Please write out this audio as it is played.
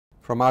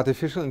From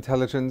artificial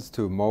intelligence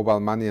to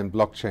mobile money and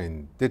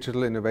blockchain,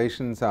 digital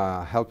innovations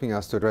are helping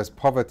us to address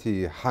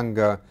poverty,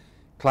 hunger,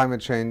 climate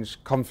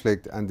change,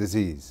 conflict and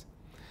disease.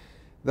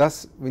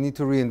 Thus, we need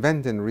to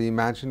reinvent and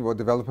reimagine what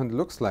development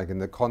looks like in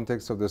the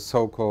context of the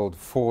so-called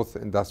Fourth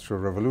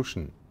Industrial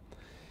Revolution.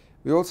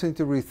 We also need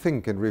to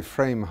rethink and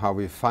reframe how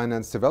we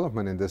finance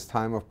development in this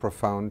time of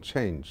profound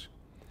change.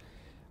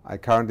 I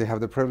currently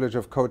have the privilege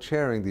of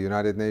co-chairing the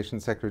United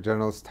Nations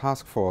Secretary-General's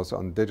Task Force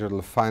on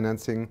Digital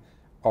Financing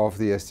of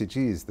the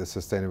SDGs, the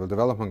Sustainable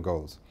Development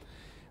Goals,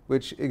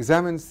 which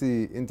examines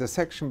the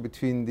intersection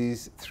between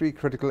these three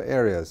critical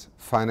areas: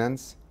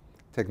 finance,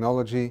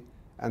 technology,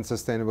 and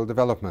sustainable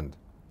development.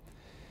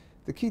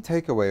 The key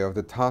takeaway of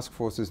the task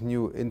force's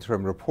new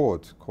interim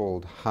report,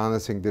 called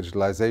Harnessing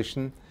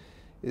Digitalization,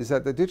 is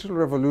that the digital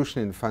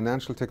revolution in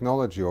financial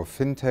technology, or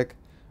fintech,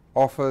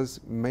 offers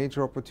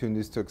major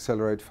opportunities to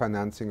accelerate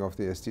financing of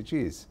the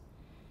SDGs,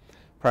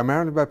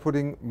 primarily by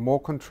putting more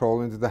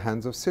control into the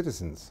hands of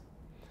citizens.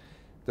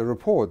 The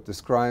report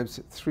describes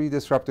three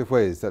disruptive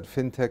ways that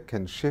fintech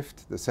can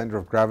shift the center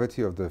of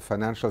gravity of the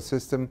financial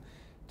system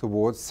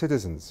towards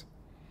citizens.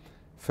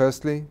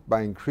 Firstly,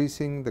 by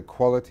increasing the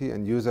quality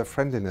and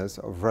user-friendliness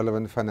of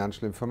relevant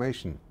financial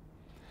information.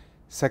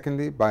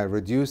 Secondly, by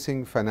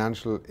reducing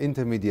financial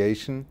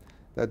intermediation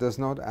that does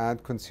not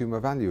add consumer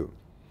value.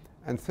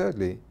 And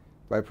thirdly,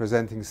 by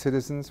presenting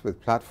citizens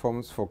with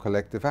platforms for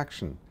collective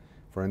action,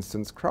 for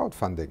instance,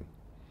 crowdfunding.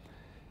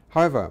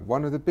 However,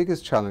 one of the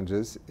biggest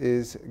challenges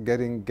is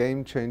getting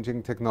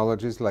game-changing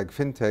technologies like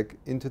fintech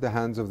into the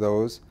hands of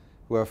those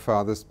who are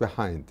farthest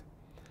behind.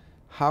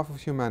 Half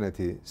of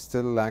humanity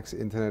still lacks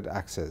internet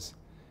access,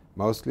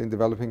 mostly in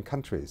developing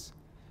countries,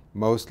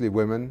 mostly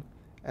women,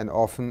 and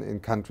often in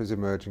countries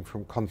emerging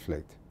from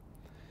conflict.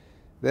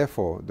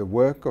 Therefore, the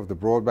work of the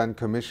Broadband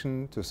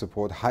Commission to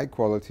support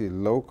high-quality,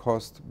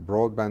 low-cost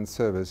broadband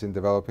service in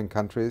developing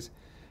countries,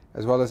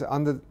 as well as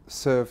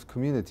underserved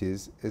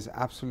communities, is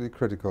absolutely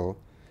critical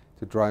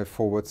to drive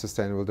forward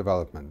sustainable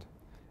development.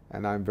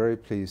 And I'm very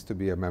pleased to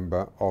be a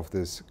member of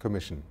this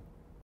Commission.